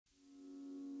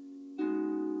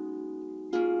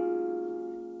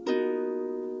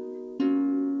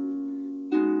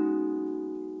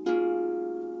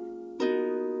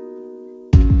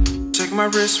my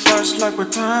wristwatch like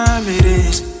what time it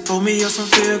is. Hold me up, some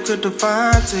feel good to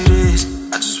vibe to this.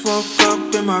 I just woke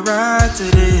up in my ride to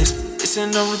this. It's a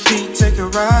no repeat, take a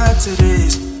ride to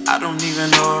this. I don't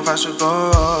even know if I should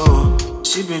go.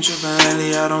 She been tripping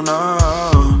lately, I don't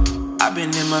know. I've been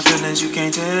in my feelings, you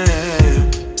can't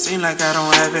tell. Seem like I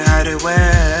don't have it, hide it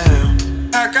well.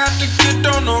 I got to get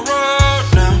on the road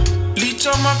now. Leech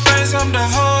on my face, I'm the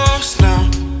host now.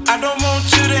 I don't want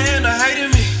you to end up hating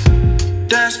me.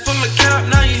 Dash full of cap,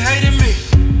 now you hating me.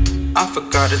 I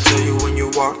forgot to tell you when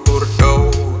you walk through the door.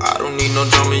 I don't need no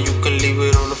drama, you can leave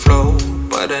it on the floor.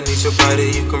 But I need your body,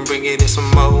 you can bring it in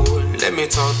some more. Let me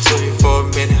talk to you for a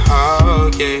minute, oh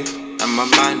yeah. And my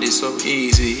mind is so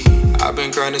easy. I've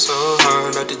been grinding so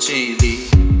hard like the G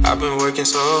League. I've been working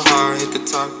so hard, hit the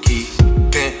top key.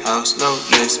 Penthouse, no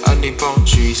less, I need palm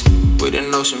trees with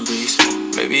an ocean breeze,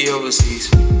 maybe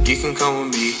overseas. You can come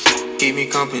with me, keep me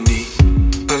company.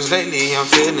 Cause lately I'm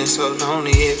feeling so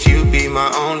lonely. If you be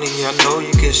my only, I know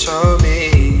you can show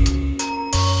me.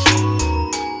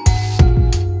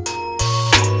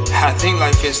 I think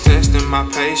life is testing my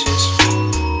patience.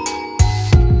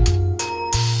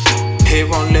 It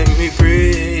won't let me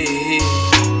breathe.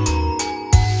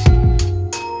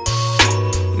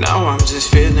 Now I'm just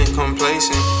feeling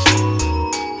complacent.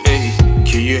 Hey,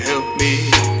 can you help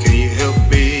me? Can you help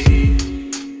me?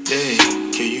 Hey,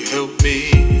 can you help me?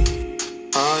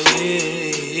 Oh yeah.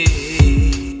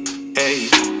 Hey,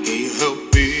 can you help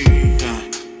me?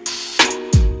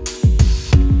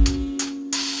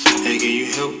 Hey, can you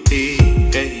help me?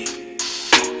 Hey.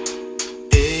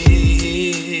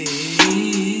 Hey.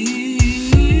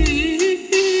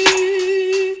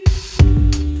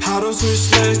 How to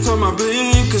switch lanes, turn my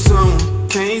blinkers on.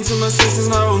 Came to my senses,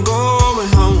 now I'm going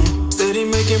home. Steady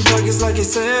making pockets like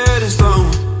it's set in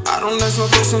stone. I don't ask no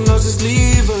question, no, just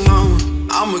leave alone.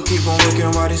 I'ma keep on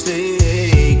working while they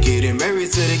stay. Getting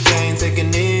married to the game,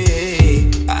 taking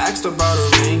it. I asked about a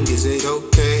ring, is it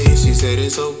okay? She said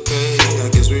it's okay, I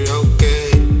guess we're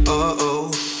okay.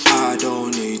 Uh-oh, I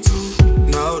don't need to.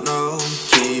 No, no,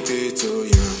 keep it to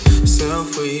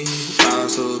yourself. We are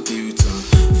so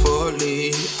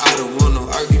beautifully. I don't want no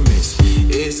arguments.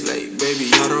 It's late,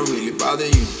 baby, I don't really bother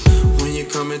you when you're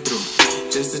coming through,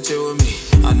 just to chill with me.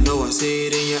 I know I see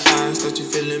it in your eyes that you're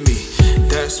feeling me.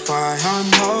 That's why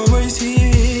I'm always here.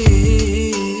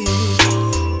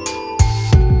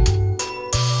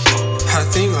 I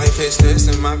think life is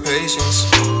testing my patience.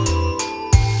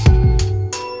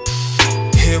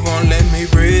 It won't let me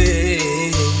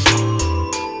breathe.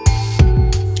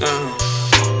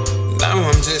 Now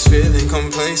I'm just feeling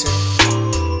complacent.